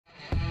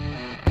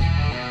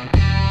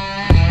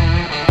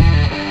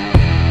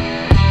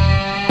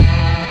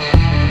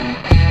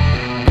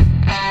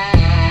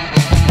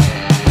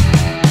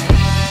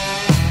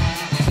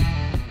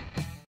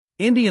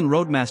Indian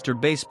Roadmaster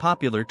Base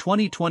popular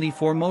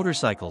 2024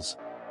 motorcycles.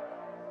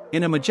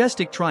 In a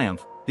majestic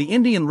triumph, the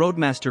Indian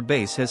Roadmaster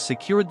Base has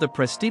secured the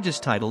prestigious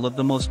title of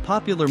the most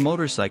popular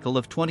motorcycle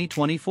of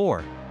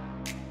 2024.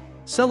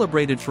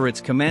 Celebrated for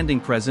its commanding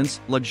presence,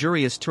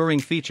 luxurious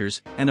touring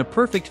features, and a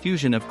perfect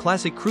fusion of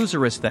classic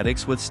cruiser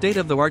aesthetics with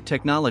state-of-the-art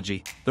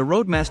technology, the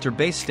Roadmaster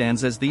Base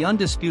stands as the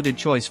undisputed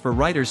choice for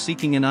riders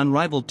seeking an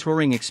unrivaled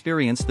touring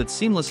experience that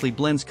seamlessly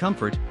blends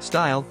comfort,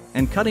 style,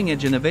 and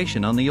cutting-edge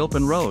innovation on the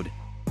open road.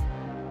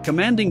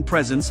 Commanding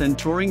presence and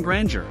touring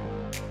grandeur.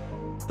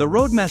 The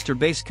Roadmaster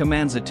Base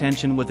commands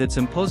attention with its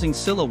imposing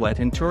silhouette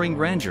and touring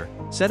grandeur,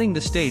 setting the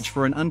stage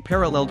for an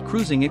unparalleled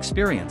cruising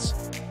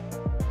experience.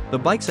 The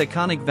bike's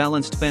iconic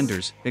balanced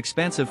fenders,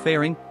 expansive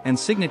fairing, and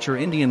signature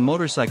Indian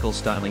motorcycle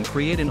styling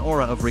create an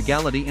aura of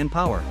regality and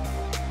power.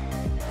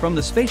 From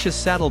the spacious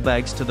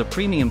saddlebags to the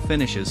premium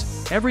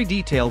finishes, every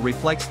detail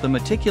reflects the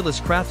meticulous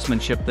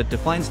craftsmanship that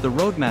defines the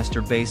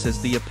Roadmaster Base as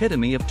the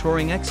epitome of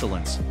touring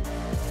excellence.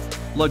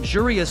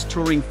 Luxurious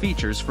touring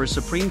features for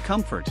supreme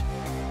comfort.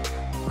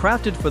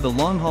 Crafted for the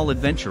long-haul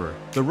adventurer,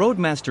 the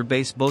Roadmaster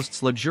Base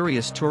boasts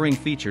luxurious touring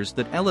features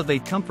that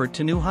elevate comfort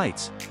to new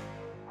heights.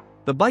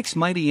 The bike's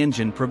mighty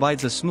engine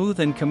provides a smooth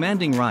and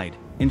commanding ride,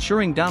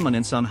 ensuring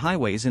dominance on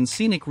highways and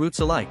scenic routes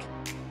alike.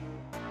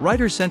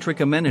 Rider-centric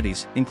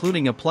amenities,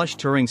 including a plush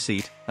touring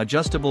seat,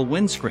 adjustable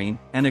windscreen,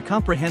 and a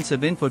comprehensive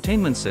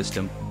infotainment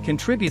system,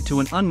 contribute to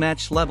an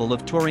unmatched level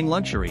of touring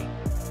luxury.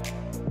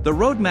 The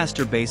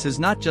Roadmaster Base is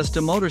not just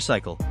a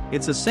motorcycle,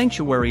 it's a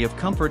sanctuary of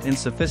comfort and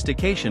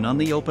sophistication on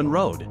the open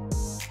road.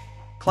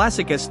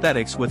 Classic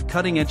aesthetics with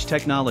cutting-edge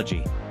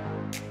technology.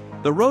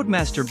 The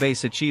Roadmaster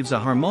Base achieves a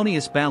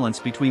harmonious balance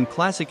between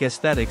classic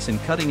aesthetics and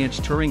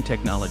cutting-edge touring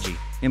technology,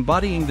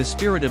 embodying the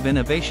spirit of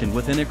innovation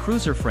within a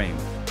cruiser frame.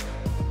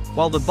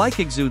 While the bike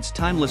exudes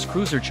timeless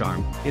cruiser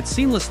charm, it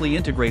seamlessly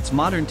integrates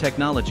modern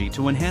technology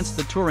to enhance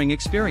the touring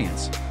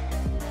experience.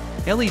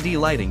 LED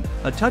lighting,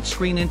 a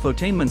touchscreen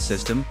infotainment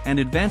system, and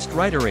advanced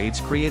rider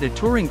aids create a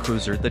touring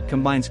cruiser that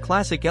combines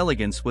classic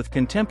elegance with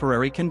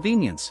contemporary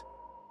convenience.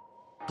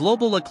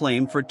 Global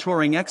acclaim for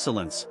touring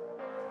excellence.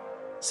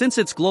 Since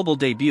its global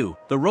debut,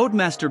 the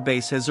Roadmaster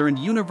Base has earned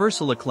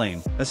universal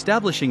acclaim,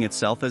 establishing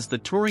itself as the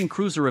touring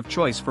cruiser of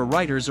choice for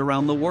riders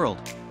around the world.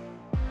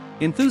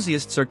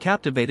 Enthusiasts are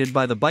captivated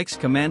by the bike's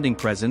commanding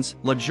presence,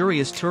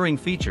 luxurious touring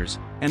features,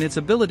 and its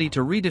ability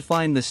to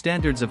redefine the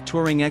standards of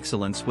touring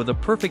excellence with a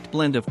perfect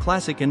blend of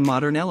classic and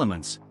modern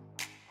elements.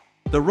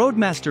 The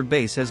Roadmaster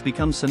Base has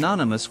become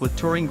synonymous with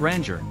touring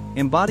grandeur,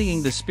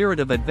 embodying the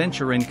spirit of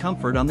adventure and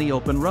comfort on the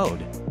open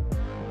road.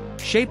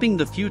 Shaping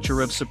the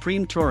future of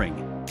supreme touring.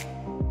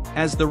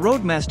 As the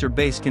Roadmaster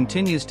Base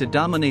continues to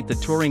dominate the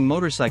touring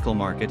motorcycle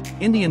market,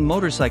 Indian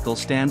Motorcycle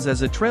stands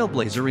as a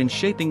trailblazer in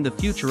shaping the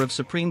future of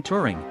supreme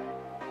touring.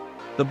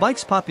 The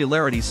bike's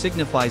popularity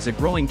signifies a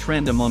growing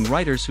trend among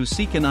riders who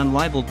seek an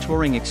unrivaled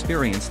touring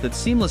experience that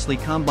seamlessly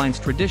combines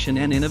tradition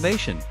and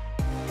innovation.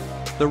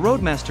 The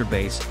Roadmaster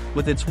Base,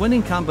 with its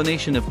winning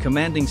combination of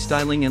commanding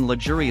styling and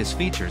luxurious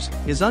features,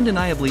 is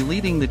undeniably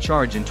leading the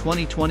charge in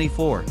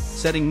 2024,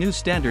 setting new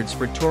standards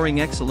for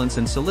touring excellence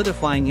and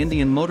solidifying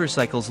Indian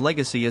Motorcycle's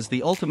legacy as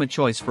the ultimate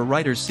choice for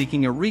riders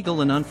seeking a regal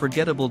and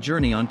unforgettable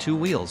journey on two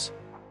wheels.